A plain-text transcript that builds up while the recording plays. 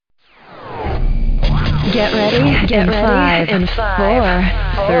in five, four,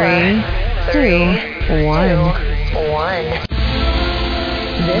 three, two, one.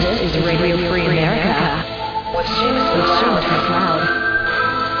 This is Radio Free America with Seamus McLeod,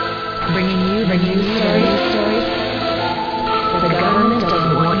 bringing you the news stories that the government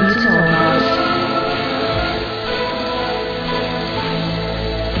doesn't want you to know about.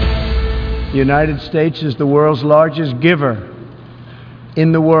 The United States is the world's largest giver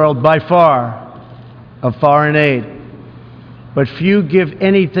in the world by far of foreign aid, but few give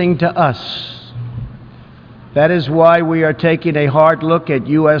anything to us. That is why we are taking a hard look at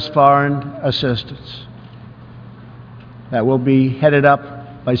U.S. foreign assistance. That will be headed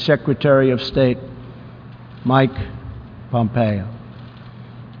up by Secretary of State Mike Pompeo.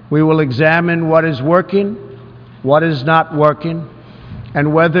 We will examine what is working, what is not working,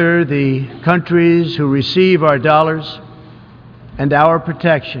 and whether the countries who receive our dollars and our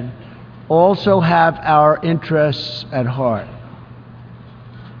protection also have our interests at heart.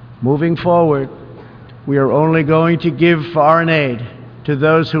 Moving forward, we are only going to give foreign aid to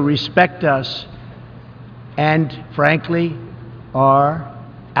those who respect us and, frankly, are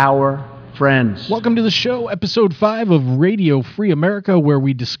our friends. Welcome to the show, episode 5 of Radio Free America, where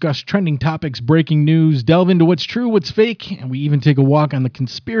we discuss trending topics, breaking news, delve into what's true, what's fake, and we even take a walk on the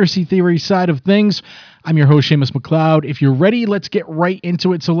conspiracy theory side of things. I'm your host, Seamus McLeod. If you're ready, let's get right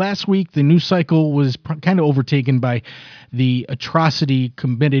into it. So last week, the news cycle was kind of overtaken by the atrocity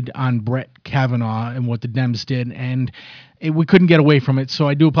committed on Brett Kavanaugh and what the Dems did, and we couldn't get away from it, so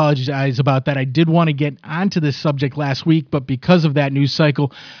I do apologize about that. I did want to get onto this subject last week, but because of that news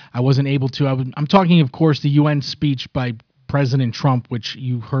cycle, I wasn't able to. I'm talking, of course, the UN speech by President Trump, which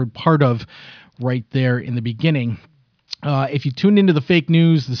you heard part of right there in the beginning. If you tuned into the fake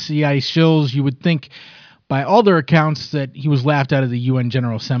news, the CIA shills, you would think, by all their accounts, that he was laughed out of the UN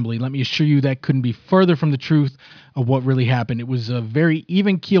General Assembly. Let me assure you that couldn't be further from the truth of what really happened. It was a very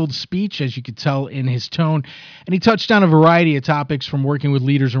even-keeled speech, as you could tell in his tone, and he touched on a variety of topics from working with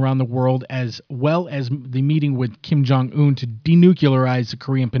leaders around the world, as well as the meeting with Kim Jong-un to denuclearize the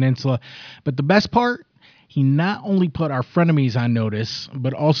Korean Peninsula. But the best part, he not only put our frenemies on notice,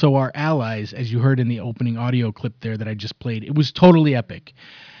 but also our allies, as you heard in the opening audio clip there that I just played. It was totally epic.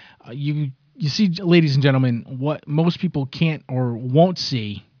 You see, ladies and gentlemen, what most people can't or won't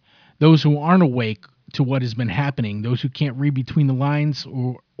see, those who aren't awake to what has been happening, those who can't read between the lines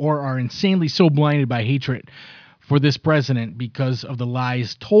or are insanely so blinded by hatred for this president because of the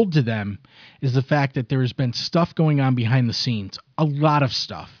lies told to them, is the fact that there has been stuff going on behind the scenes, a lot of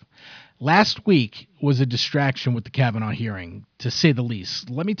stuff. Last week was a distraction with the Kavanaugh hearing, to say the least.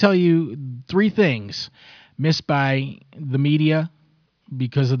 Let me tell you 3 things missed by the media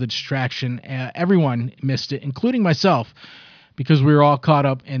because of the distraction. Everyone missed it, including myself, because we were all caught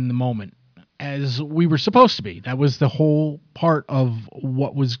up in the moment, as we were supposed to be. That was the whole part of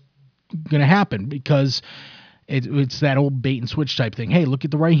what was going to happen, because it's that old bait and switch type thing. Hey, look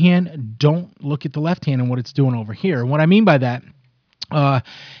at the right hand, don't look at the left hand and what it's doing over here. And what I mean by that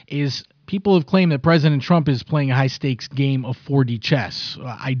is people have claimed that President Trump is playing a high-stakes game of 4D chess.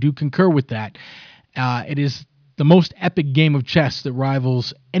 I do concur with that. It is the most epic game of chess that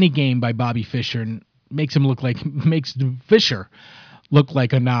rivals any game by Bobby Fischer and makes Fischer look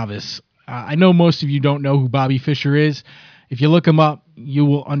like a novice. I know most of you don't know who Bobby Fischer is. If you look him up, you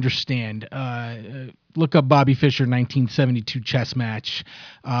will understand. Look up Bobby Fischer 1972 chess match.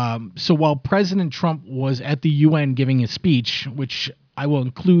 So while President Trump was at the UN giving his speech, which I will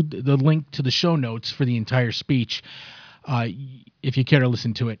include the link to the show notes for the entire speech if you care to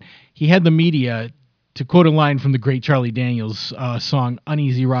listen to it, he had the media, to quote a line from the great Charlie Daniels song,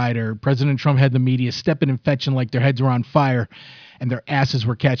 Uneasy Rider, President Trump had the media stepping and fetching like their heads were on fire and their asses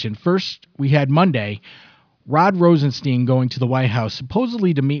were catching. First, we had Monday, Rod Rosenstein going to the White House,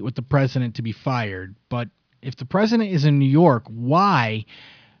 supposedly to meet with the president to be fired. But if the president is in New York, why,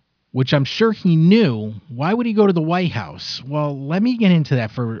 which I'm sure he knew, why would he go to the White House? Well, let me get into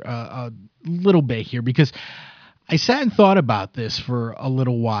that for a little bit here, because I sat and thought about this for a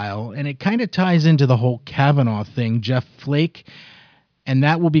little while, and it kind of ties into the whole Kavanaugh thing, Jeff Flake, and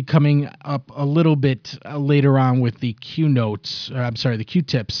that will be coming up a little bit later on with the Q-tips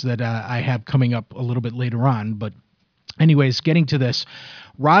that I have coming up a little bit later on. But anyways, getting to this,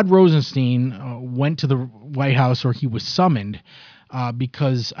 Rod Rosenstein went to the White House, or he was summoned,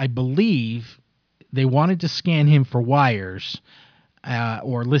 because I believe they wanted to scan him for wires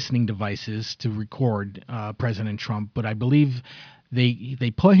or listening devices to record President Trump, but I believe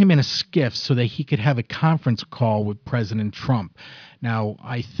they put him in a skiff so that he could have a conference call with President Trump. Now,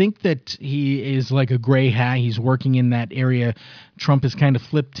 I think that he is like a gray hat. He's working in that area. Trump has kind of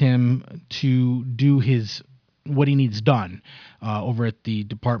flipped him to do his what he needs done over at the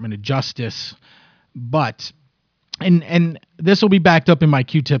Department of Justice. But and this will be backed up in my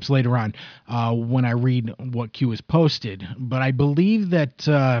Q tips later on when I read what Q has posted. But I believe that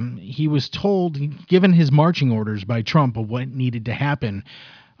he was told, given his marching orders by Trump of what needed to happen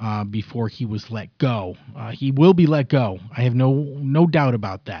before he was let go. He will be let go. I have no doubt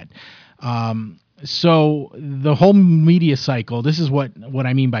about that. So the whole media cycle, this is what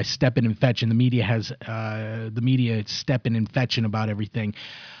I mean by Steppin and Fetchin. The media has Steppin and Fetchin about everything.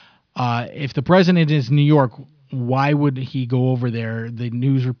 If the president is in New York, why would he go over there? The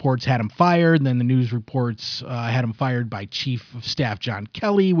news reports had him fired. Then the news reports had him fired by Chief of Staff John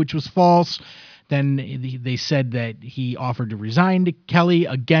Kelly, which was false. Then they said that he offered to resign to Kelly.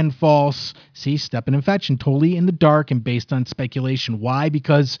 Again, false. See, Steppin and Fetchin, totally in the dark and based on speculation. Why?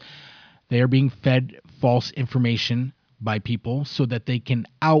 Because they are being fed false information by people so that they can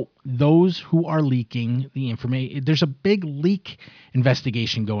out those who are leaking the information. There's a big leak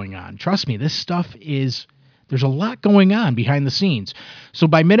investigation going on. Trust me, this stuff there's a lot going on behind the scenes. So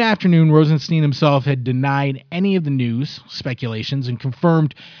by mid-afternoon, Rosenstein himself had denied any of the news speculations and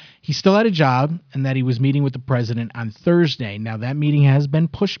confirmed he still had a job and that he was meeting with the president on Thursday. Now, that meeting has been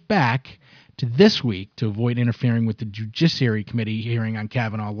pushed back to this week to avoid interfering with the Judiciary Committee hearing on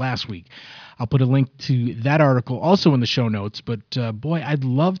Kavanaugh last week. I'll put a link to that article also in the show notes, but boy, I'd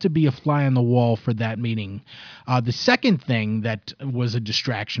love to be a fly on the wall for that meeting. The second thing that was a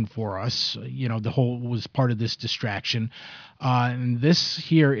distraction for us, the whole was part of this distraction, and this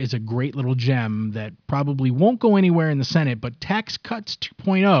here is a great little gem that probably won't go anywhere in the Senate, but Tax Cuts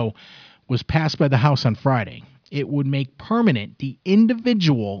 2.0 was passed by the House on Friday. It would make permanent the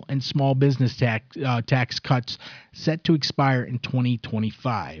individual and small business tax cuts set to expire in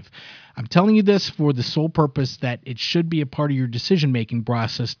 2025. I'm telling you this for the sole purpose that it should be a part of your decision-making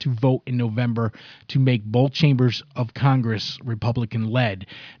process to vote in November to make both chambers of Congress Republican-led.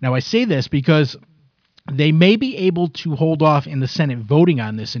 Now, I say this because they may be able to hold off in the Senate voting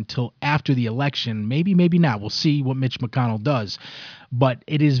on this until after the election. Maybe, maybe not. We'll see what Mitch McConnell does. But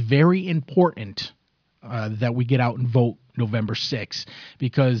it is very important that we get out and vote November 6th,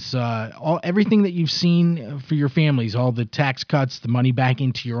 because everything that you've seen for your families, all the tax cuts, the money back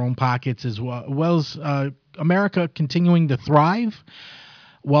into your own pockets, as well as America continuing to thrive,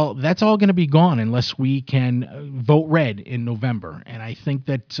 well, that's all going to be gone unless we can vote red in November. And I think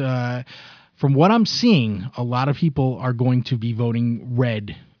that from what I'm seeing, a lot of people are going to be voting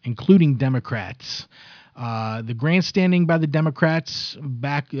red, including Democrats. The grandstanding by the Democrats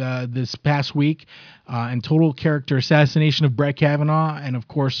back this past week and total character assassination of Brett Kavanaugh, and of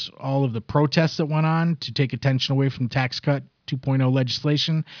course all of the protests that went on to take attention away from Tax Cut 2.0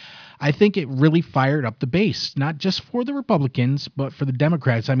 legislation, I think it really fired up the base, not just for the Republicans, but for the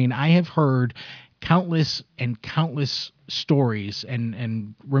Democrats. I mean, I have heard countless stories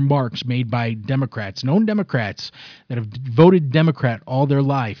and remarks made by Democrats, known Democrats that have voted Democrat all their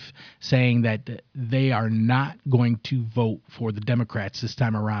life, saying that they are not going to vote for the Democrats this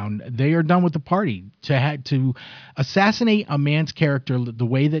time around. They are done with the party. To assassinate a man's character the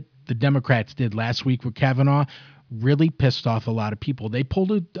way that the Democrats did last week with Kavanaugh really pissed off a lot of people. They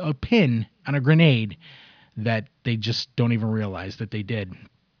pulled a pin on a grenade that they just don't even realize that they did.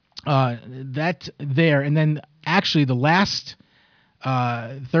 That there, and then actually the last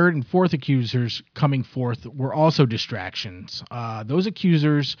third and fourth accusers coming forth were also distractions. Those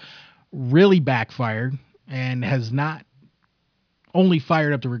accusers really backfired and has not only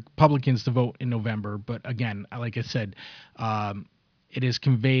fired up the Republicans to vote in November, but again, like I said,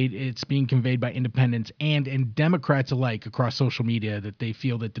 it's being conveyed by independents and Democrats alike across social media that they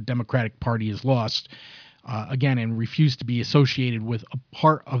feel that the Democratic Party is lost. Again, and refused to be associated with a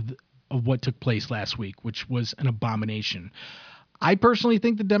part of what took place last week, which was an abomination. I personally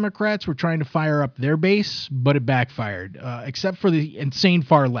think the Democrats were trying to fire up their base, but it backfired, except for the insane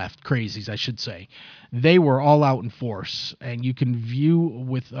far left crazies, I should say. They were all out in force, and you can view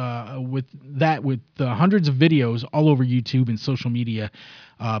with hundreds of videos all over YouTube and social media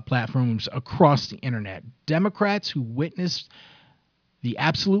platforms across the internet. Democrats who witnessed the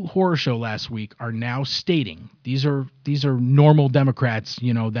absolute horror show last week are now stating, these are normal Democrats,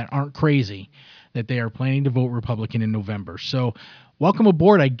 that aren't crazy, that they are planning to vote Republican in November. So welcome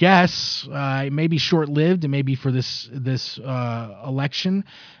aboard, I guess. It may be short-lived. It may be for this election.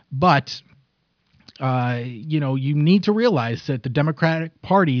 But, you need to realize that the Democratic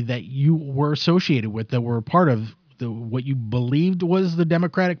Party that you were associated with, that were a part of what you believed was the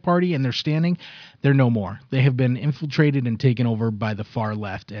Democratic Party and their standing, they're no more. They have been infiltrated and taken over by the far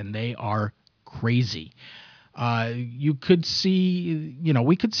left, and they are crazy. You could see,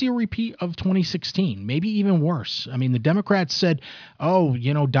 we could see a repeat of 2016, maybe even worse. I mean, the Democrats said, oh,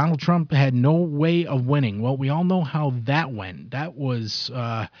 Donald Trump had no way of winning. Well, we all know how that went. That was,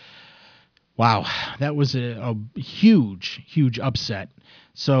 wow, that was a huge, huge upset.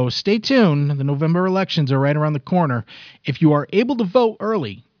 So stay tuned. The November elections are right around the corner. If you are able to vote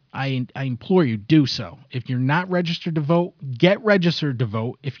early, I implore you, do so. If you're not registered to vote, get registered to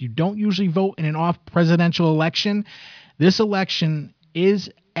vote. If you don't usually vote in an off-presidential election, this election is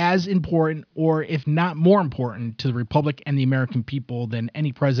as important, or if not more important, to the Republic and the American people than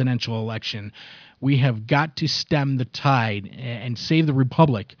any presidential election. We have got to stem the tide and save the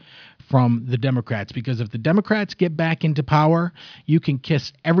Republic from the Democrats, because if the Democrats get back into power, you can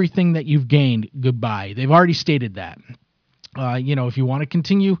kiss everything that you've gained goodbye. They've already stated that. If you want to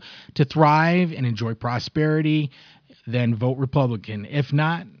continue to thrive and enjoy prosperity, then vote Republican. If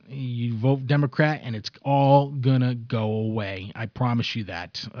not, you vote Democrat, and it's all gonna go away. I promise you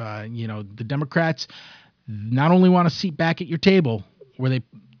that. The Democrats not only want a seat back at your table where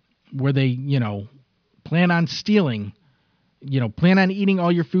they plan on stealing, plan on eating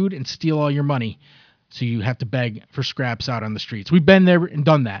all your food and steal all your money, so you have to beg for scraps out on the streets. We've been there and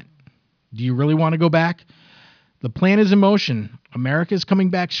done that. Do you really want to go back? The plan is in motion. America is coming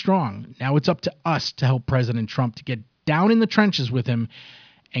back strong. Now it's up to us to help President Trump to get down in the trenches with him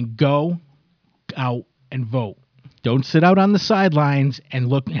and go out and vote. Don't sit out on the sidelines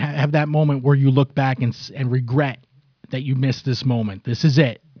and have that moment where you look back and regret that you missed this moment. This is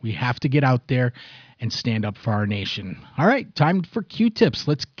it. We have to get out there and stand up for our nation. All right, time for Q-tips.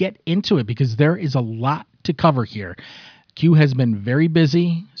 Let's get into it, because there is a lot to cover here. Q has been very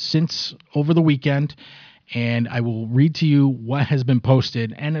busy since over the weekend, and I will read to you what has been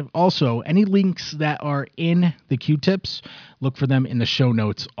posted, and also any links that are in the Q-tips, look for them in the show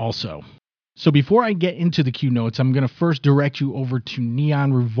notes also. So before I get into the Q notes, I'm going to first direct you over to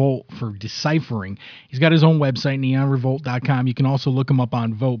Neon Revolt for deciphering. He's got his own website, neonrevolt.com. You can also look him up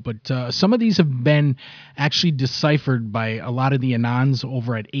on Vote, but some of these have been actually deciphered by a lot of the Anons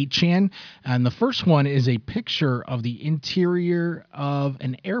over at 8chan. And the first one is a picture of the interior of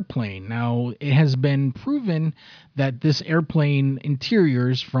an airplane. Now, it has been proven that this airplane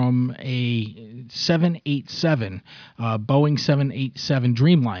interiors from a 787, Boeing 787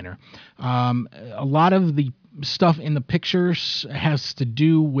 Dreamliner. A lot of the stuff in the pictures has to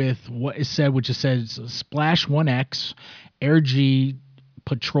do with what is said, which says Splash 1X, Air G,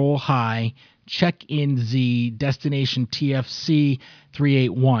 Patrol High, Check-in Z, Destination TFC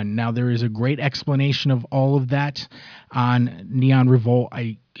 381. Now, there is a great explanation of all of that on Neon Revolt.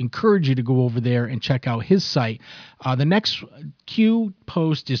 I encourage you to go over there and check out his site. The next Q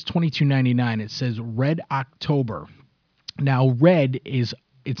post is $22.99. It says Red October. Now, red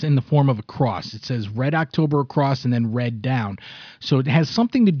it's in the form of a cross. It says Red October across and then red down. So it has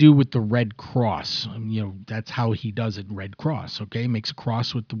something to do with the Red Cross. That's how he does it, Red Cross, okay? Makes a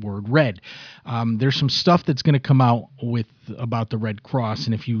cross with the word red. There's some stuff that's going to come out about the Red Cross,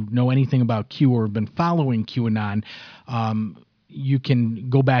 and if you know anything about Q or have been following QAnon, you can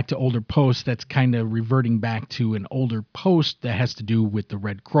go back to older posts. That's kind of reverting back to an older post that has to do with the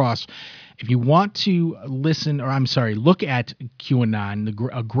Red Cross. If you want to look at QAnon,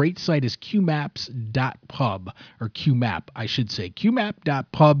 a great site is qmaps.pub, or qmap, I should say,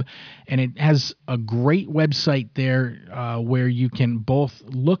 qmap.pub, and it has a great website there where you can both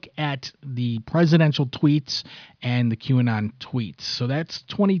look at the presidential tweets and the QAnon tweets. So that's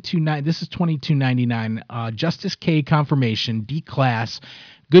this is $22.99. Justice K confirmation, D-class,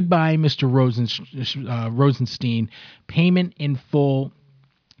 goodbye, Mr. Rosenstein, payment in full,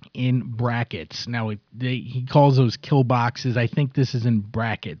 in brackets. Now, he calls those kill boxes. I think this is in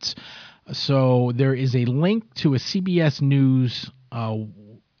brackets. So there is a link to a CBS News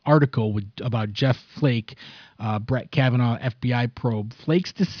article about Jeff Flake, Brett Kavanaugh FBI probe.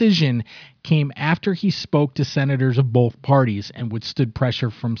 Flake's decision came after he spoke to senators of both parties and withstood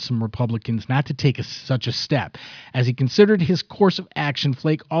pressure from some Republicans not to take such a step. As he considered his course of action,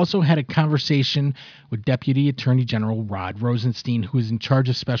 Flake also had a conversation with Deputy Attorney General Rod Rosenstein, who is in charge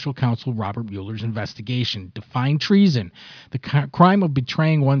of Special Counsel Robert Mueller's investigation. Define treason, the crime of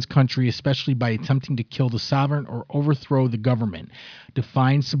betraying one's country, especially by attempting to kill the sovereign or overthrow the government.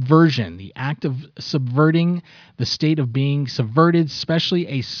 Define subversion, the act of subverting the state of being subverted, especially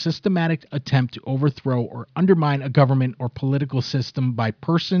a systematic attempt to overthrow or undermine a government or political system by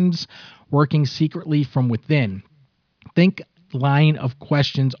persons working secretly from within. Think line of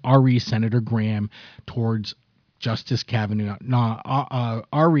questions, RE Senator Graham towards Justice Kavanaugh,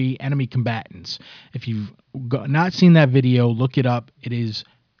 RE enemy combatants. If you've not seen that video, look it up. It is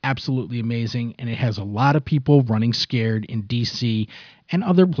absolutely amazing, and it has a lot of people running scared in D.C. and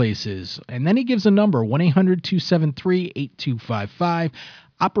other places. And then he gives a number, 1-800-273-8255.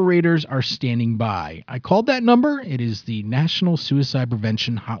 Operators are standing by. I called that number. It is the National Suicide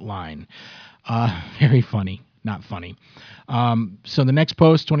Prevention Hotline. Very funny. Not funny. So the next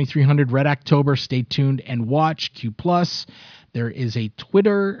post, 2300 Red October. Stay tuned and watch Q+. There is a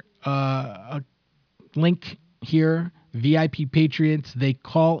Twitter link here. VIP Patriots, they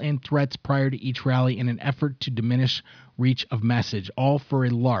call in threats prior to each rally in an effort to diminish reach of message, all for a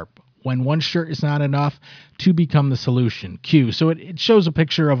LARP. When one shirt is not enough, two become the solution. Q. So it shows a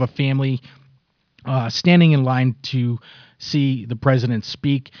picture of a family standing in line to see the president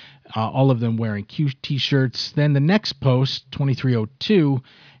speak, all of them wearing Q t-shirts. Then the next post, 2302,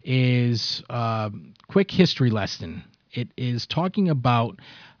 is quick history lesson. It is talking about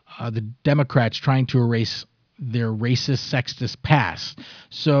the Democrats trying to erase their racist, sexist past.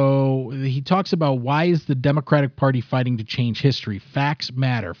 So he talks about, why is the Democratic Party fighting to change history? Facts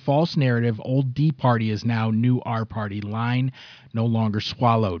matter. False narrative. Old D Party is now new R Party. Line no longer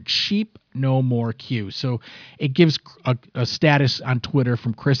swallowed. Sheep no more Q. So it gives a status on Twitter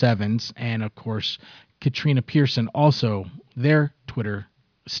from Chris Evans and, of course, Katrina Pearson, also their Twitter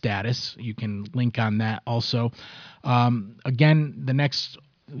status. You can link on that also. Again, the next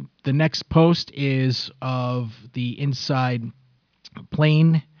post is of the inside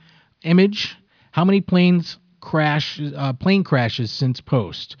plane image. How many plane crashes since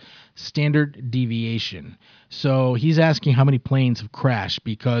post? Standard deviation. So he's asking how many planes have crashed,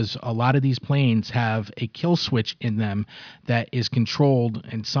 because a lot of these planes have a kill switch in them that is controlled,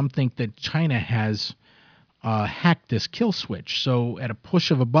 and some think that China has hacked this kill switch. So at a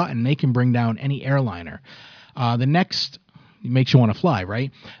push of a button, they can bring down any airliner. The next makes you want to fly,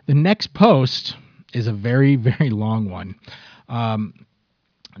 right? The next post is a very, very long one.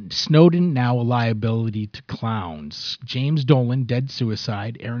 Snowden now a liability to clowns. James Dolan, dead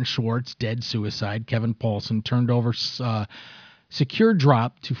suicide. Aaron Schwartz, dead suicide. Kevin Paulson turned over secure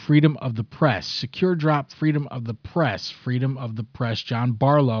drop to freedom of the press. Secure drop, freedom of the press. Freedom of the press. John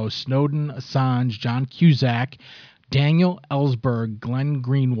Barlow, Snowden, Assange, John Cusack, Daniel Ellsberg, Glenn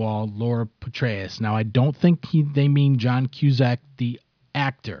Greenwald, Laura Petraeus. Now, I don't think they mean John Cusack, the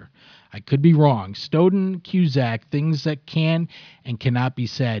actor. I could be wrong. Snowden, Cusack, things that can and cannot be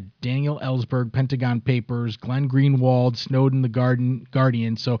said. Daniel Ellsberg, Pentagon Papers, Glenn Greenwald, Snowden, the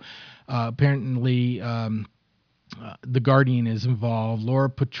Guardian. So apparently the Guardian is involved. Laura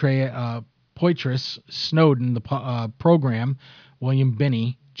Poitras, Snowden, the program. William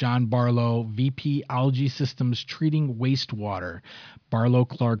Binney, John Barlow, VP Algae Systems Treating Wastewater. Barlow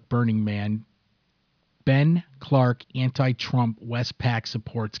Clark, Burning Man. Ben Clark, anti-Trump, Westpac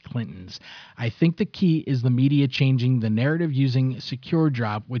supports Clintons. I think the key is the media changing the narrative using secure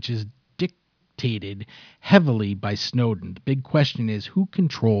drop, which is dictated heavily by Snowden. The big question is, who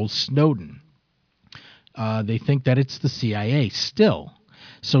controls Snowden? They think that it's the CIA still.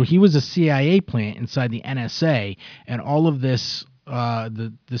 So he was a CIA plant inside the NSA, and all of this,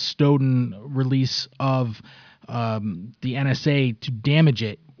 the Snowden release of the NSA to damage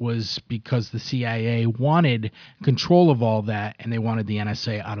it, was because the CIA wanted control of all that, and they wanted the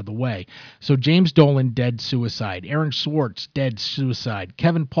NSA out of the way. So James Dolan, dead suicide. Aaron Schwartz, dead suicide.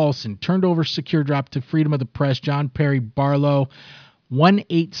 Kevin Paulson turned over secure drop to freedom of the press. John Perry Barlow,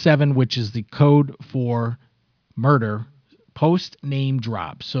 187, which is the code for murder, post name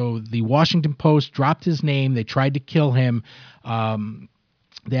drop. So the Washington Post dropped his name. They tried to kill him.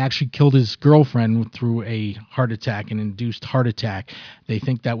 They actually killed his girlfriend through a heart attack, an induced heart attack. They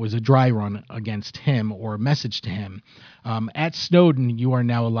think that was a dry run against him, or a message to him. At Snowden, you are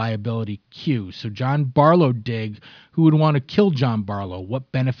now a liability Q. So John Barlow dig, who would want to kill John Barlow?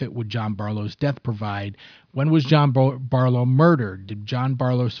 What benefit would John Barlow's death provide? When was John Barlow murdered? Did John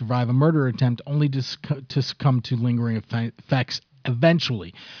Barlow survive a murder attempt only to succumb to lingering effects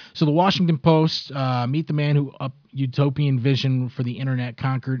eventually? So the Washington Post, meet the man who up utopian vision for the internet,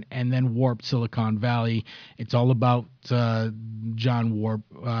 conquered and then warped Silicon Valley. It's all about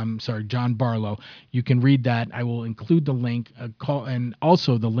John Barlow. You can read that. I will include the link, and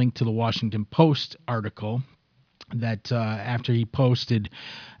also the link to the Washington Post article that after he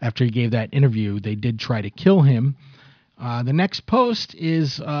gave that interview, they did try to kill him. The next post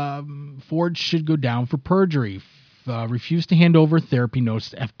is Ford should go down for perjury. Refused to hand over therapy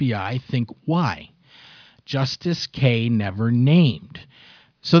notes to FBI. Think why? Justice K never named.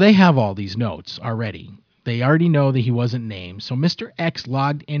 So they have all these notes already. They already know that he wasn't named. So Mr. X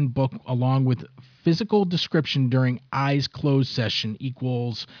logged in book along with physical description during eyes closed session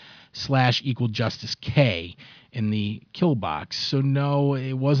equal Justice K. in the kill box. So no,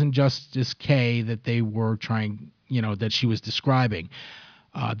 it wasn't Justice K that they were trying, that she was describing.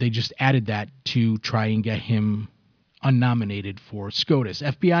 They just added that to try and get him unnominated for SCOTUS.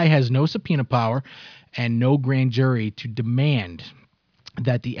 FBI has no subpoena power and no grand jury to demand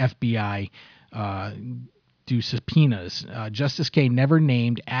that the FBI do subpoenas. Justice K never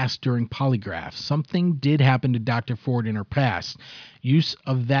named, asked during polygraphs. Something did happen to Dr. Ford in her past. Use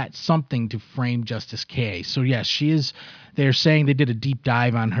of that something to frame Justice K. So yes, she is. They're saying they did a deep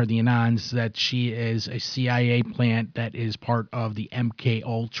dive on her, the Anons, that she is a CIA plant that is part of the MK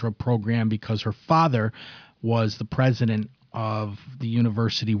Ultra program because her father was the president of the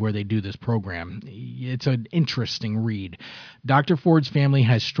university where they do this program. It's an interesting read. Dr. Ford's family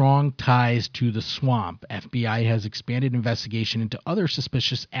has strong ties to the swamp. FBI has expanded investigation into other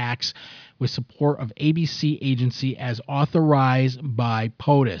suspicious acts with support of ABC agency as authorized by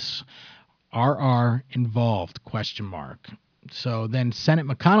POTUS. RR involved, ? So then Senate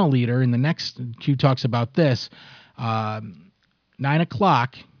McConnell leader in the next Q talks about this. 9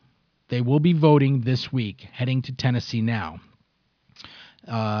 o'clock, they will be voting this week, heading to Tennessee now.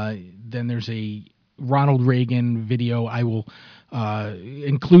 Then there's a Ronald Reagan video. I will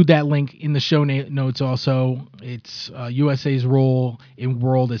include that link in the show notes also. It's USA's role in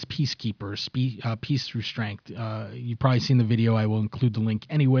world as peacekeepers, peace through strength. You've probably seen the video. I will include the link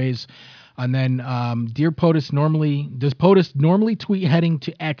anyways. And then, dear POTUS, does POTUS normally tweet heading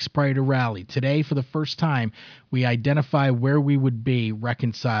to X prior to rally? Today, for the first time, we identify where we would be,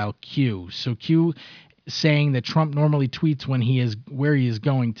 reconcile Q. So Q saying that Trump normally tweets where he is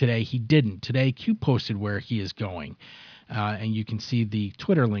going today. He didn't. Today, Q posted where he is going. And you can see the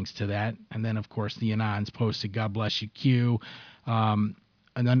Twitter links to that. And then, of course, the Anons posted, God bless you, Q.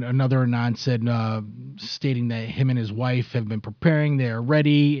 And then another Anon said, stating that him and his wife have been preparing. They are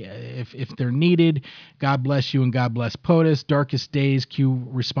ready if they're needed. God bless you and God bless POTUS. Darkest days, Q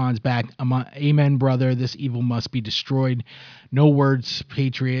responds back, amen, brother. This evil must be destroyed. No words,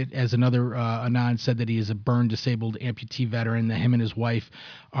 patriot. As another Anon said that he is a burn disabled amputee veteran, that him and his wife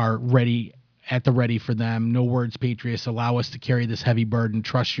are ready, at the ready for them. No words, patriots. Allow us to carry this heavy burden.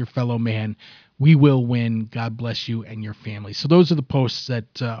 Trust your fellow man. We will win. God bless you and your family. So those are the posts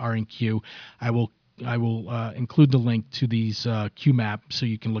that are in Q. I will include the link to these Q map so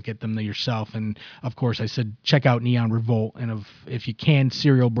you can look at them yourself. And of course, I said check out Neon Revolt, and if you can,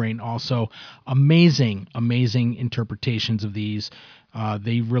 Serial Brain also. Amazing interpretations of these.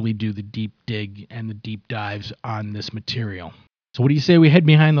 They really do the deep dig and the deep dives on this material. So what do you say we head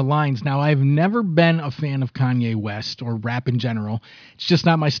behind the lines? Now, I've never been a fan of Kanye West or rap in general. It's just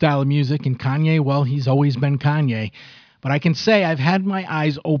not my style of music. And Kanye, well, he's always been Kanye. But I can say I've had my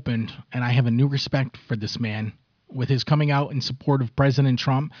eyes opened, and I have a new respect for this man with his coming out in support of President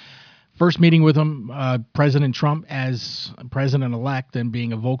Trump. First meeting with him, President Trump as president-elect, and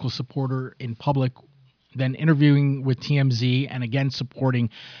being a vocal supporter in public, then interviewing with TMZ, and again supporting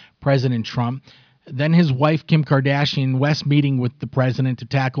President Trump. Then his wife, Kim Kardashian West, meeting with the president to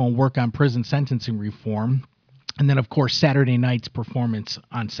tackle and work on prison sentencing reform. And then, of course, Saturday night's performance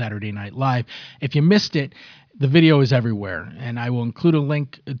on Saturday Night Live. If you missed it, the video is everywhere. And I will include a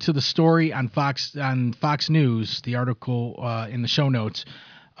link to the story on Fox News, the article in the show notes.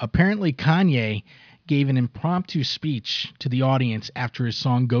 Apparently, Kanye gave an impromptu speech to the audience after his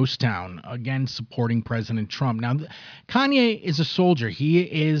song Ghost Town, again supporting President Trump. Now, Kanye is a soldier. He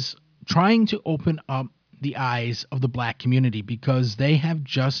is trying to open up the eyes of the black community because they have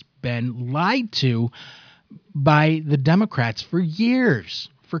just been lied to by the Democrats for years,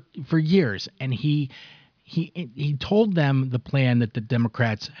 and he told them the plan that the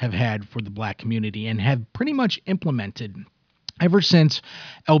Democrats have had for the black community and have pretty much implemented ever since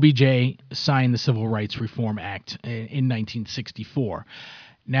LBJ signed the Civil Rights Reform Act in 1964.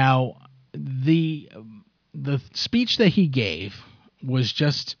 Now, the speech that he gave was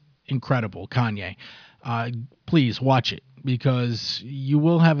just incredible. Kanye, please watch it because you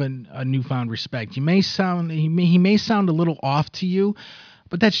will have a newfound respect. He may sound a little off to you,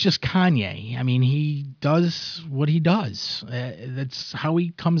 but that's just Kanye. I mean, he does what he does. That's how he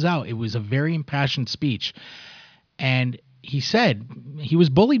comes out. It was a very impassioned speech, and he said he was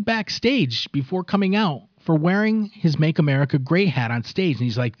bullied backstage before coming out for wearing his Make America Great hat on stage, and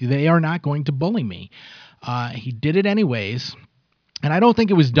he's like, they are not going to bully me. He did it anyways. And I don't think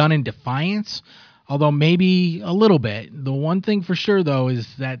it was done in defiance, although maybe a little bit. The one thing for sure, though, is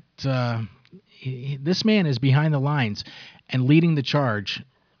that this man is behind the lines and leading the charge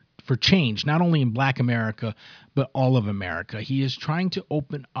for change, not only in black America, but all of America. He is trying to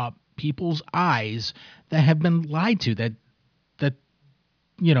open up people's eyes that have been lied to, that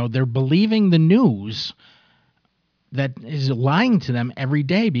they're believing the news that is lying to them every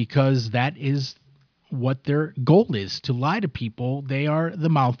day, because that is what their goal is, to lie to people. They are the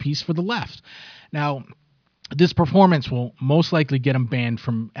mouthpiece for the left. Now, this performance will most likely get him banned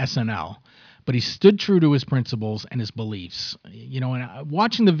from SNL, but he stood true to his principles and his beliefs. And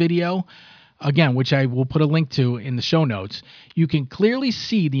watching the video, again, which I will put a link to in the show notes, you can clearly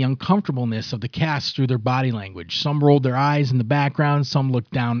see the uncomfortableness of the cast through their body language. Some rolled their eyes in the background, some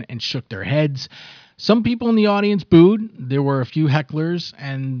looked down and shook their heads. Some people in the audience booed. There were a few hecklers,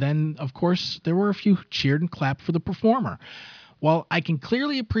 and then, of course, there were a few who cheered and clapped for the performer. While I can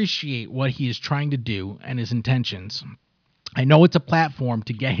clearly appreciate what he is trying to do and his intentions, I know it's a platform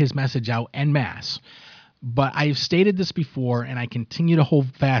to get his message out en masse. But I've stated this before, and I continue to hold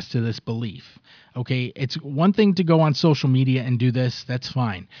fast to this belief. Okay, it's one thing to go on social media and do this, that's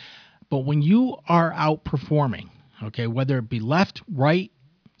fine. But when you are out performing, okay, whether it be left, right,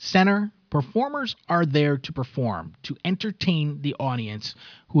 center, performers are there to perform, to entertain the audience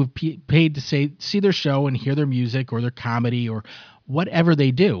who have paid to see their show and hear their music or their comedy or whatever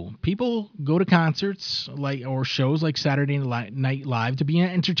they do. People go to concerts or shows like Saturday Night Live to be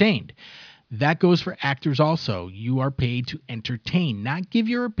entertained. That goes for actors also. You are paid to entertain, not give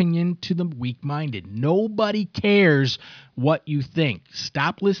your opinion to the weak-minded. Nobody cares what you think.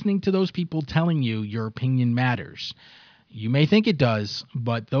 Stop listening to those people telling you your opinion matters. You may think it does,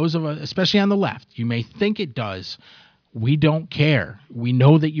 but those of us, especially on the left, you may think it does. We don't care. We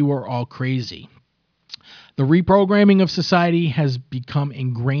know that you are all crazy. The reprogramming of society has become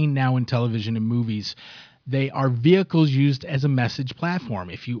ingrained now in television and movies. They are vehicles used as a message platform.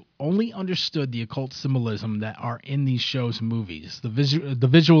 If you only understood the occult symbolism that are in these shows and movies, the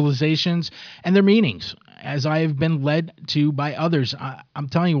visualizations and their meanings, as I have been led to by others, I'm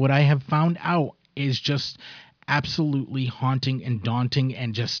telling you, what I have found out is just absolutely haunting and daunting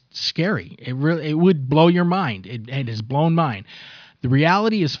and just scary. It would blow your mind. It has blown mine. The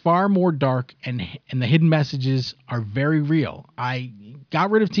reality is far more dark, and the hidden messages are very real. I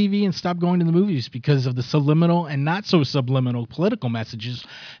got rid of TV and stopped going to the movies because of the subliminal and not so subliminal political messages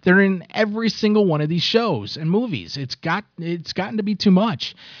that are in every single one of these shows and movies. It's gotten to be too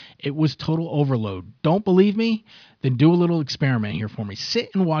much. It was total overload. Don't believe me? Then do a little experiment here for me. Sit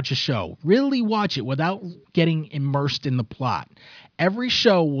and watch a show. Really watch it without getting immersed in the plot. Every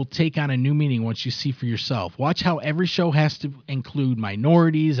show will take on a new meaning once you see for yourself. Watch how every show has to include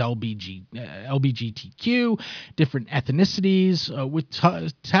minorities, LGBTQ, different ethnicities, with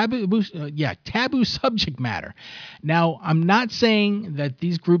taboo subject matter. Now, I'm not saying that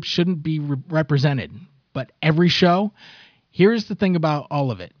these groups shouldn't be represented, but every show, here's the thing about all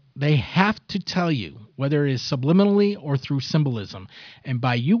of it. They have to tell you, whether it is subliminally or through symbolism. And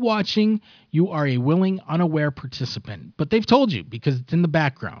by you watching, you are a willing, unaware participant. But they've told you because it's in the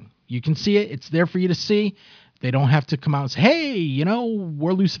background. You can see it. It's there for you to see. They don't have to come out and say, hey,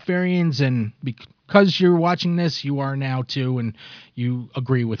 we're Luciferians, and because you're watching this, you are now too, and you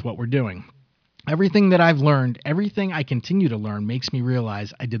agree with what we're doing. Everything that I've learned, everything I continue to learn, makes me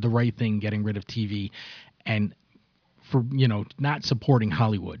realize I did the right thing getting rid of TV and for, not supporting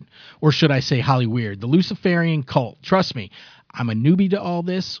Hollywood. Or should I say Hollyweird, the Luciferian cult. Trust me, I'm a newbie to all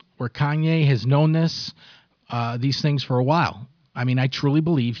this, where Kanye has known these things for a while. I mean, I truly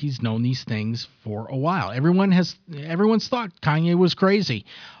believe he's known these things for a while. Everyone's thought Kanye was crazy.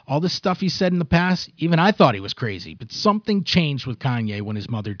 All the stuff he said in the past, even I thought he was crazy. But something changed with Kanye when his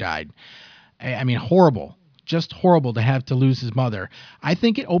mother died. I mean, horrible. Just horrible to have to lose his mother. I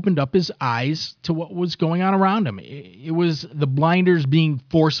think it opened up his eyes to what was going on around him. It was the blinders being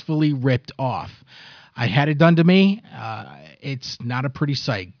forcefully ripped off. I had it done to me. It's not a pretty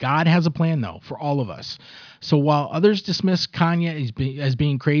sight. God has a plan, though, for all of us. So while others dismiss Kanye as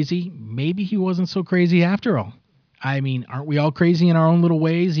being crazy, maybe he wasn't so crazy after all. I mean, aren't we all crazy in our own little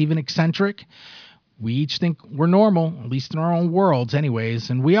ways, even eccentric? We each think we're normal, at least in our own worlds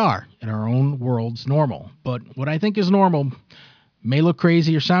anyways, and we are, in our own worlds, normal. But what I think is normal may look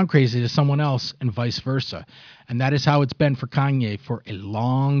crazy or sound crazy to someone else, and vice versa. And that is how it's been for Kanye for a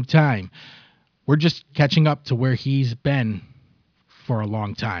long time. We're just catching up to where he's been for a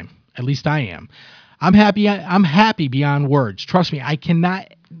long time. At least I am. I'm happy beyond words. Trust me, I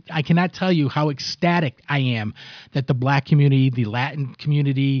cannot tell you how ecstatic I am that the Black community, the Latin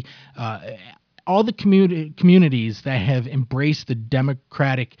community, all the communities that have embraced the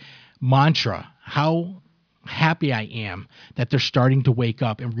democratic mantra, how happy I am that they're starting to wake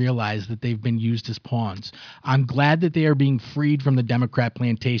up and realize that they've been used as pawns. I'm glad that they are being freed from the Democrat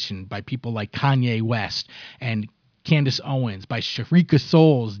plantation by people like Kanye West and Candace Owens, by Sharika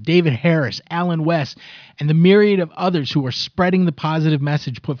Souls, David Harris, Alan West, and the myriad of others who are spreading the positive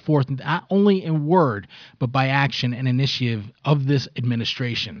message put forth not only in word, but by action and initiative of this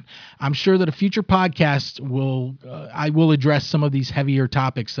administration. I'm sure that a future podcast I will address some of these heavier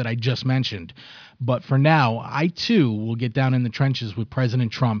topics that I just mentioned. But for now, I too will get down in the trenches with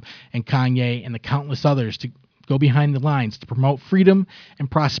President Trump and Kanye and the countless others to go behind the lines to promote freedom and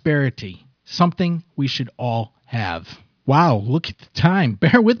prosperity, something we should all have. Wow, look at the time.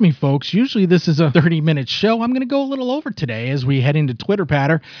 Bear with me, folks. Usually this is a 30-minute show. I'm going to go a little over today as we head into Twitter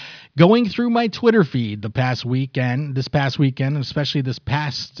patter. Going through my Twitter feed this past weekend, especially this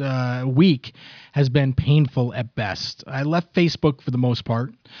past week, has been painful at best. I left Facebook for the most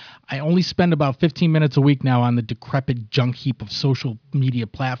part. I only spend about 15 minutes a week now on the decrepit junk heap of social media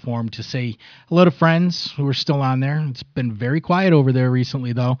platform to say hello to friends who are still on there. It's been very quiet over there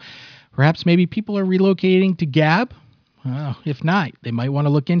recently, though. Perhaps maybe people are relocating to Gab? If not, they might want to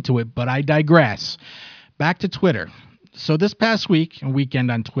look into it, but I digress. Back to Twitter. So this past week and weekend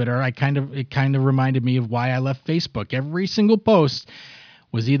on Twitter, it kind of reminded me of why I left Facebook. Every single post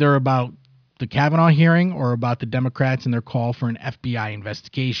was either about the Kavanaugh hearing or about the Democrats and their call for an FBI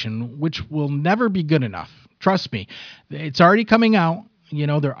investigation, which will never be good enough. Trust me, it's already coming out. You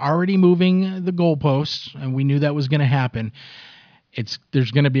know, they're already moving the goalposts, and we knew that was going to happen.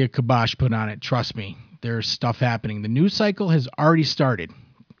 There's going to be a kibosh put on it. Trust me, there's stuff happening. The news cycle has already started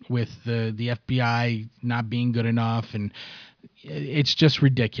with the FBI not being good enough, and it's just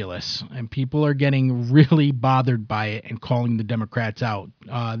ridiculous. And people are getting really bothered by it and calling the Democrats out.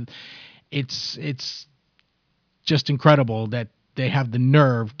 It's just incredible that they have the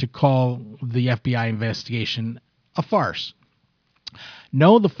nerve to call the FBI investigation a farce.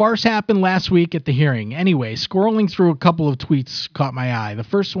 No, the farce happened last week at the hearing. Anyway, scrolling through a couple of tweets caught my eye. The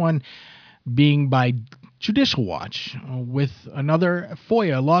first one being by Judicial Watch with another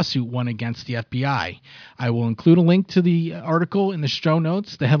FOIA lawsuit won against the FBI. I will include a link to the article in the show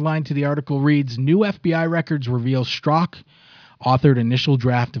notes. The headline to the article reads, "New FBI records reveal Strzok authored initial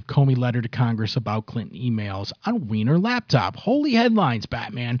draft of Comey letter to Congress about Clinton emails on Wiener laptop." Holy headlines,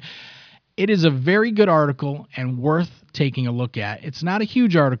 Batman. It is a very good article and worth taking a look at. It's not a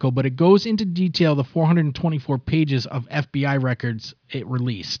huge article, but it goes into detail the 424 pages of FBI records it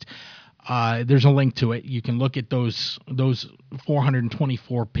released. There's a link to it. You can look at those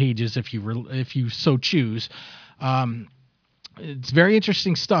 424 pages if you so choose. It's very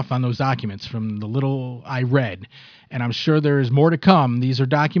interesting stuff on those documents from the little I read, and I'm sure there is more to come. These are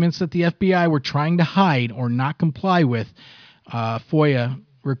documents that the FBI were trying to hide or not comply with FOIA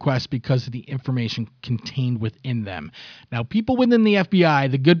requests because of the information contained within them. Now, people within the FBI,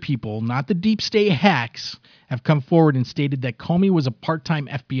 the good people, not the deep state hacks, have come forward and stated that Comey was a part-time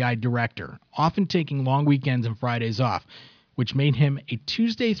FBI director, often taking long weekends and Fridays off, which made him a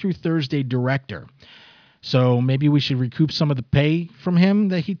Tuesday through Thursday director. So maybe we should recoup some of the pay from him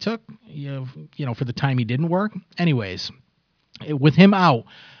that he took, for the time he didn't work. Anyways, with him out,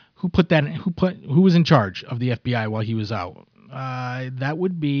 who was in charge of the FBI while he was out? That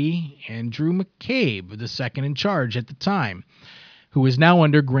would be Andrew McCabe, the second in charge at the time, who is now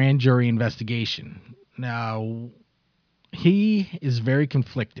under grand jury investigation. Now, he is very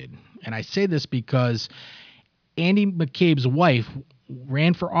conflicted, and I say this because Andy McCabe's wife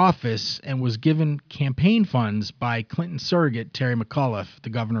ran for office and was given campaign funds by Clinton surrogate Terry McAuliffe, the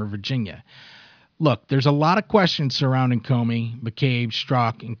governor of Virginia. Look, there's a lot of questions surrounding Comey, McCabe,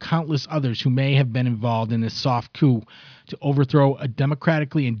 Strzok, and countless others who may have been involved in this soft coup to overthrow a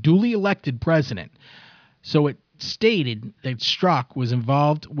democratically and duly elected president. So it stated that Strzok was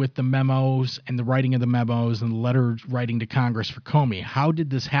involved with the memos and the writing of the memos and the letter writing to Congress for Comey. How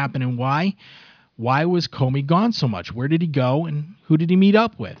did this happen and why? Why was Comey gone so much? Where did he go and who did he meet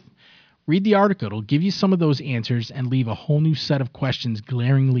up with? Read the article. It'll give you some of those answers and leave a whole new set of questions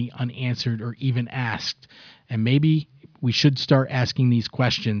glaringly unanswered or even asked. And maybe we should start asking these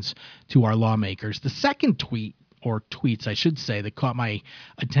questions to our lawmakers. The second tweet, or tweets I should say, that caught my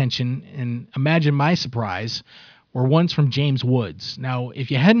attention, and imagine my surprise, were ones from James Woods. Now,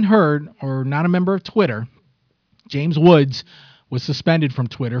 if you hadn't heard or not a member of Twitter, James Woods was suspended from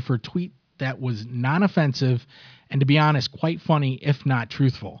Twitter for a tweet that was non-offensive and, to be honest, quite funny if not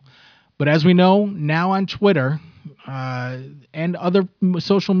truthful. But as we know, now on Twitter and other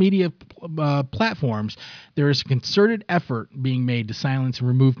social media platforms, there is a concerted effort being made to silence and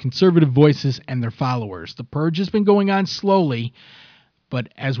remove conservative voices and their followers. The purge has been going on slowly,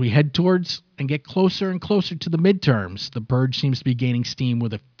 but as we head towards and get closer and closer to the midterms, the purge seems to be gaining steam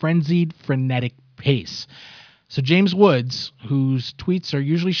with a frenetic pace. So James Woods, whose tweets are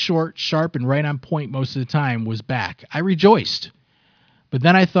usually short, sharp, and right on point most of the time, was back. I rejoiced. But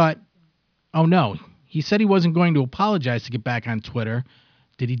then I thought, oh no, he said he wasn't going to apologize to get back on Twitter.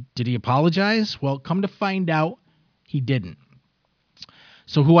 Did he apologize? Well, come to find out, he didn't.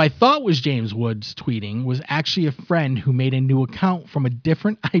 So who I thought was James Woods tweeting was actually a friend who made a new account from a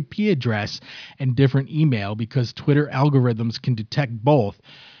different IP address and different email because Twitter algorithms can detect both,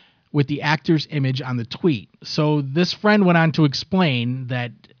 with the actor's image on the tweet. So this friend went on to explain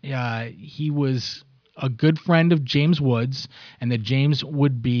that he was a good friend of James Woods and that James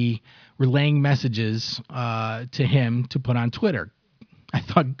would be relaying messages to him to put on Twitter. I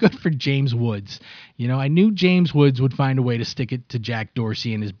thought, good for James Woods. You know, I knew James Woods would find a way to stick it to Jack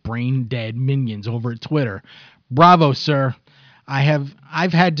Dorsey and his brain-dead minions over at Twitter. Bravo, sir.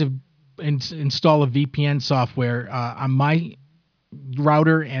 I've had to install a VPN software on my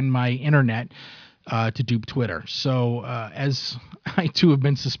router and my internet to dupe Twitter. So as I too have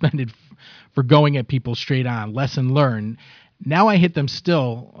been suspended for going at people straight on, lesson learned. Now I hit them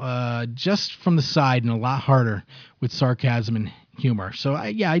still just from the side and a lot harder with sarcasm and humor. So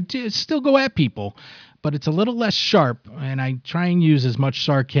I do still go at people, but it's a little less sharp, and I try and use as much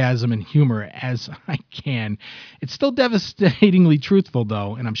sarcasm and humor as I can. It's still devastatingly truthful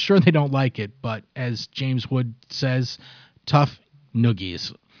though, and I'm sure they don't like it, but as James Wood says, tough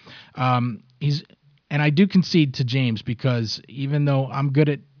noogies. And I do concede to James because even though I'm good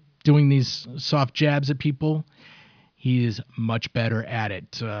at doing these soft jabs at people, he is much better at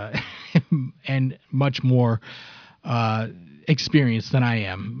it and much more experienced than I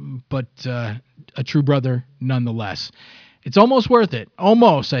am, but a true brother nonetheless. It's almost worth it,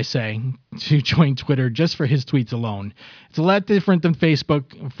 almost, I say, to join Twitter just for his tweets alone. It's a lot different than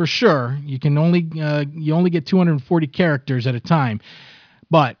Facebook, for sure. You only get 240 characters at a time.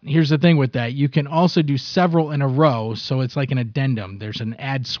 But here's the thing with that. You can also do several in a row, so it's like an addendum. There's an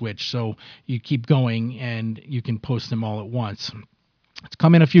add switch, so you keep going, and you can post them all at once. It's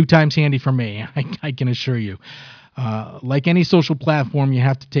come in a few times handy for me, I can assure you. Like any social platform, you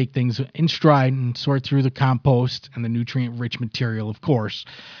have to take things in stride and sort through the compost and the nutrient-rich material, of course,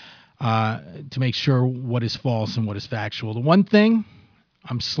 to make sure what is false and what is factual. The one thing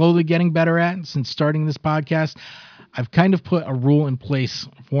I'm slowly getting better at since starting this podcast, I've kind of put a rule in place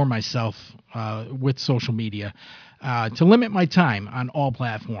for myself with social media to limit my time on all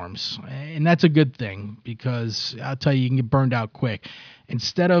platforms. And that's a good thing because I'll tell you can get burned out quick.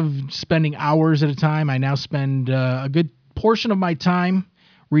 Instead of spending hours at a time, I now spend a good portion of my time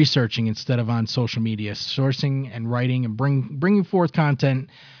researching instead of on social media, sourcing and writing and bringing forth content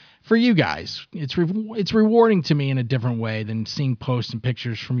for you guys. It's rewarding to me in a different way than seeing posts and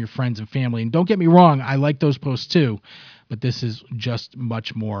pictures from your friends and family. And don't get me wrong, I like those posts too, but this is just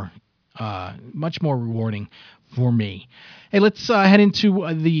much more rewarding for me. Hey, let's head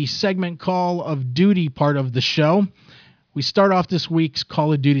into the segment Call of Duty part of the show. We start off this week's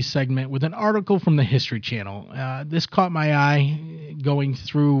Call of Duty segment with an article from the History Channel. This caught my eye going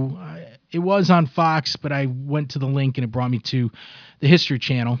through. It was on Fox, but I went to the link and it brought me to the History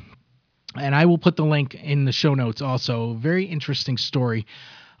Channel. And I will put the link in the show notes also. Very interesting story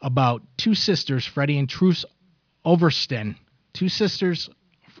about two sisters, Freddie and Truus Oversten, two sisters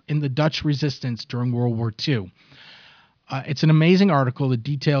in the Dutch resistance during World War II. It's an amazing article that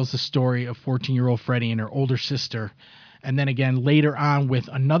details the story of 14-year-old Freddie and her older sister, and then again later on with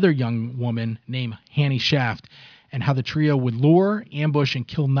another young woman named Hannie Schaft, and how the trio would lure, ambush, and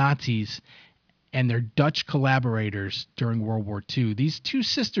kill Nazis and their Dutch collaborators during World War II. These two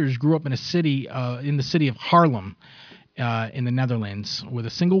sisters grew up in the city of Haarlem in the Netherlands with a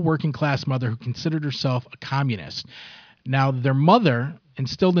single working-class mother who considered herself a communist. Now, their mother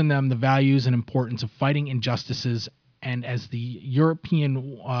instilled in them the values and importance of fighting injustices, and as Europe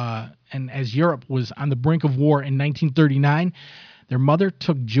was on the brink of war in 1939, their mother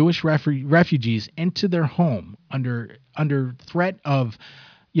took Jewish refugees into their home under threat of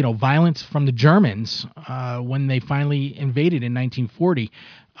violence from the Germans when they finally invaded in 1940.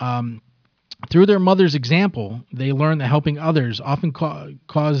 Through their mother's example, they learned that helping others often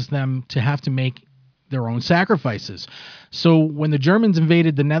caused them to have to make their own sacrifices. So when the Germans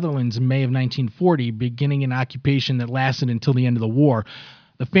invaded the Netherlands in May of 1940, beginning an occupation that lasted until the end of the war,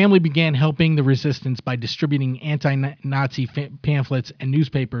 the family began helping the resistance by distributing anti-Nazi pamphlets and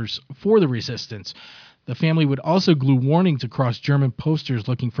newspapers for the resistance. The family would also glue warnings across German posters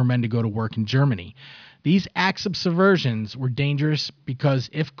looking for men to go to work in Germany. These acts of subversions were dangerous because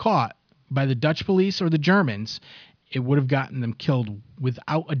if caught by the Dutch police or the Germans, it would have gotten them killed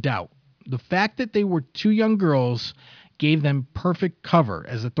without a doubt. The fact that they were two young girls gave them perfect cover,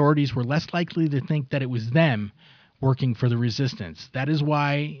 as authorities were less likely to think that it was them working for the resistance. That is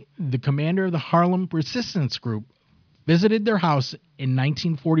why the commander of the Harlem Resistance Group visited their house in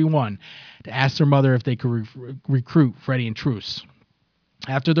 1941 to ask their mother if they could recruit Freddie and Truce.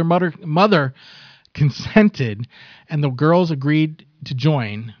 After their mother consented and the girls agreed to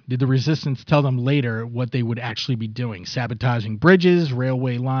join, did the resistance tell them later what they would actually be doing? Sabotaging bridges,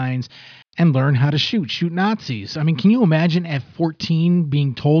 railway lines, and learn how to shoot Nazis. I mean, can you imagine at 14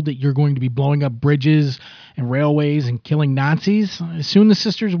 being told that you're going to be blowing up bridges and railways and killing Nazis? Soon the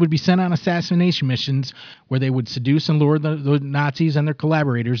sisters would be sent on assassination missions where they would seduce and lure the Nazis and their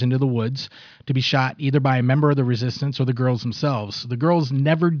collaborators into the woods to be shot either by a member of the resistance or the girls themselves. The girls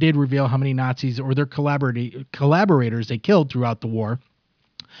never did reveal how many Nazis or their collaborators they killed throughout the war.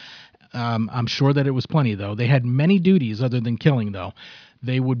 I'm sure that it was plenty, though. They had many duties other than killing, though.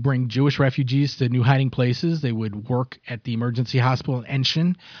 They would bring Jewish refugees to new hiding places. They would work at the emergency hospital in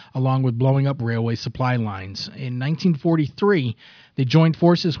Fetchin, along with blowing up railway supply lines. In 1943, they joined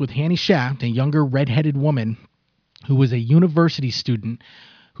forces with Hannie Schaft, a younger red-headed woman who was a university student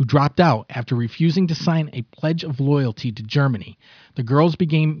who dropped out after refusing to sign a pledge of loyalty to Germany. The girls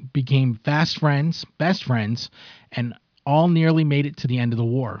became best friends, and all nearly made it to the end of the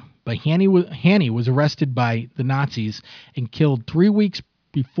war. But Hannie was arrested by the Nazis and killed 3 weeks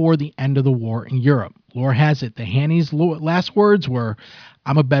before the end of the war in Europe. Lore has it that Hannie's last words were,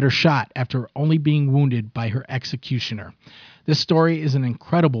 "I'm a better shot," after only being wounded by her executioner. This story is an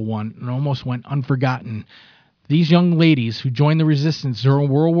incredible one and almost went unforgotten. These young ladies who joined the resistance during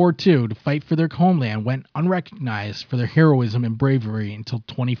World War II to fight for their homeland went unrecognized for their heroism and bravery until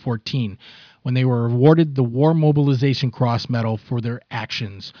 2014, when they were awarded the War Mobilization Cross Medal for their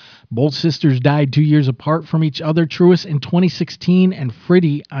actions. Both sisters died 2 years apart from each other, Truce in 2016 and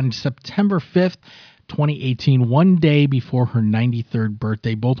Freddie on September 5th, 2018, one day before her 93rd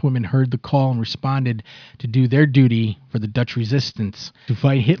birthday. Both women heard the call and responded to do their duty for the Dutch resistance to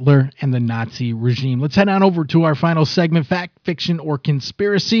fight Hitler and the Nazi regime. Let's head on over to our final segment, Fact, Fiction, or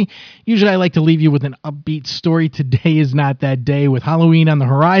Conspiracy. Usually I like to leave you with an upbeat story. Today is not that day. With Halloween on the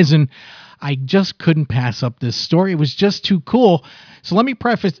horizon, I just couldn't pass up this story. It was just too cool. So let me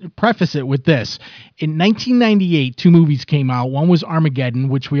preface it with this. In 1998, 2 movies came out. One was Armageddon,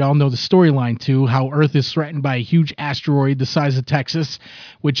 which we all know the storyline to, how Earth is threatened by a huge asteroid the size of Texas,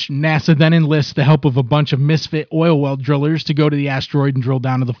 which NASA then enlists the help of a bunch of misfit oil well drillers to go to the asteroid and drill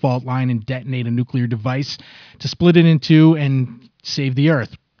down to the fault line and detonate a nuclear device to split it in two and save the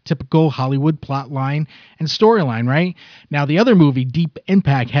Earth. Typical Hollywood plot line and storyline, right? Now, the other movie, Deep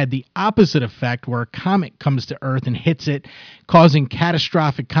Impact, had the opposite effect where a comet comes to Earth and hits it, causing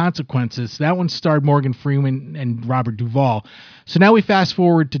catastrophic consequences. That one starred Morgan Freeman and Robert Duvall. So now we fast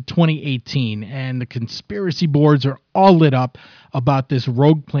forward to 2018, and the conspiracy boards are all lit up about this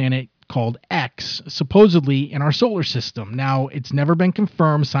rogue planet called X, supposedly in our solar system. Now, it's never been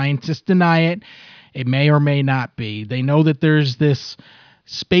confirmed. Scientists deny it. It may or may not be. They know that there's this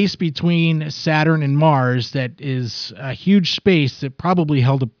space between Saturn and Mars that is a huge space that probably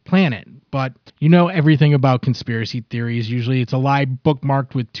held a planet. But you know everything about conspiracy theories. Usually it's a lie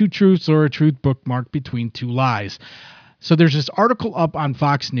bookmarked with 2 truths or a truth bookmarked between 2 lies. So there's this article up on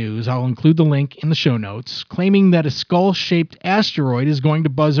Fox News, I'll include the link in the show notes, claiming that a skull-shaped asteroid is going to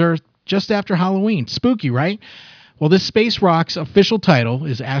buzz Earth just after Halloween. Spooky, right? Well, this space rock's official title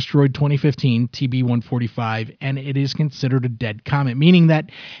is Asteroid 2015 TB145, and it is considered a dead comet, meaning that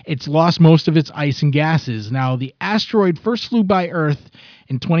it's lost most of its ice and gases. Now, the asteroid first flew by Earth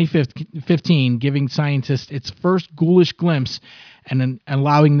in 2015, giving scientists its first ghoulish glimpse and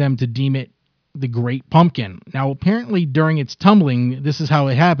allowing them to deem it the Great Pumpkin. Now, apparently during its tumbling, this is how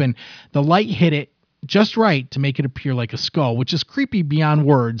it happened, the light hit it just right to make it appear like a skull, which is creepy beyond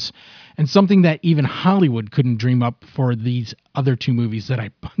words, and something that even Hollywood couldn't dream up for these other 2 movies that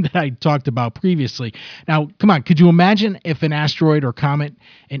I talked about previously. Now, come on, could you imagine if an asteroid or comet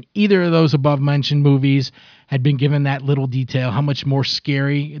in either of those above-mentioned movies had been given that little detail, how much more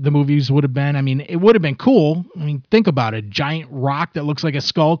scary the movies would have been? I mean, it would have been cool. I mean, think about it. A giant rock that looks like a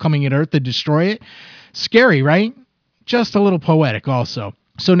skull coming at Earth to destroy it. Scary, right? Just a little poetic also.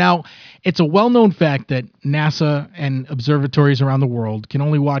 So now, it's a well-known fact that NASA and observatories around the world can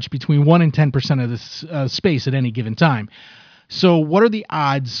only watch between 1 and 10% of this space at any given time. So what are the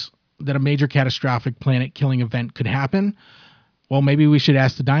odds that a major catastrophic planet-killing event could happen? Well, maybe we should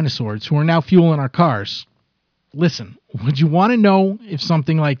ask the dinosaurs, who are now fueling our cars. Listen, would you want to know if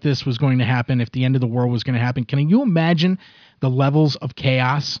something like this was going to happen, if the end of the world was going to happen? Can you imagine the levels of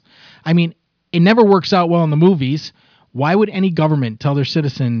chaos? I mean, it never works out well in the movies. Why would any government tell their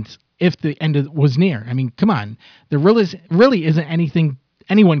citizens if the end was near. I mean, come on. There really isn't anything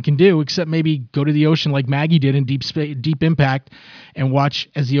anyone can do except maybe go to the ocean like Maggie did in Deep Impact and watch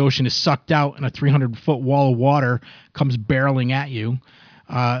as the ocean is sucked out and a 300-foot wall of water comes barreling at you.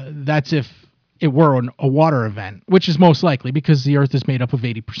 That's if it were a water event, which is most likely because the Earth is made up of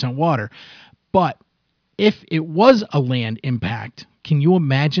 80% water. But if it was a land impact, can you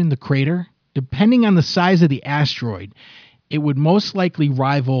imagine the crater? Depending on the size of the asteroid, it would most likely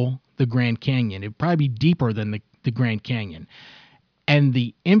rival the Grand Canyon. It would probably be deeper than the Grand Canyon. And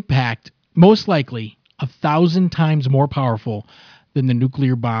the impact, most likely, 1,000 times more powerful than the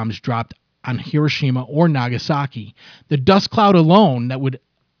nuclear bombs dropped on Hiroshima or Nagasaki. The dust cloud alone that would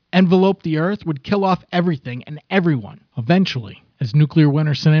envelope the Earth would kill off everything and everyone eventually, as nuclear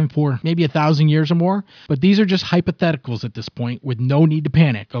winter set in for maybe 1,000 years or more. But these are just hypotheticals at this point with no need to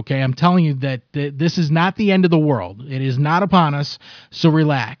panic, okay? I'm telling you that this is not the end of the world. It is not upon us, so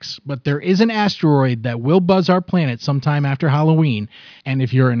relax. But there is an asteroid that will buzz our planet sometime after Halloween. And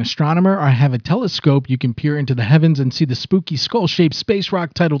if you're an astronomer or have a telescope, you can peer into the heavens and see the spooky skull-shaped space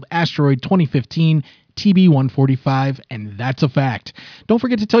rock titled Asteroid 2015 TB145, and that's a fact. Don't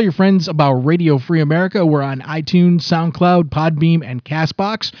forget to tell your friends about Radio Free America. We're on iTunes, SoundCloud, Podbeam, and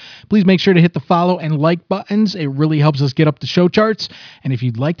CastBox. Please make sure to hit the follow and like buttons. It really helps us get up the show charts. And if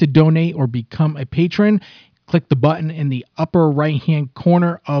you'd like to donate or become a patron, click the button in the upper right-hand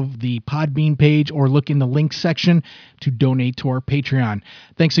corner of the Podbean page or look in the links section to donate to our Patreon.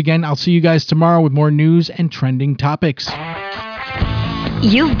 Thanks again. I'll see you guys tomorrow with more news and trending topics.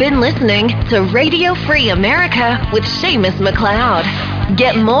 You've been listening to Radio Free America with Seamus McLeod.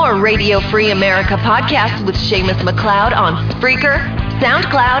 Get more Radio Free America podcasts with Seamus McLeod on Spreaker,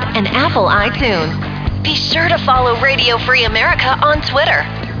 SoundCloud, and Apple iTunes. Be sure to follow Radio Free America on Twitter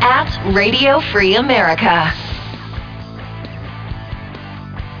 @Radio Free America.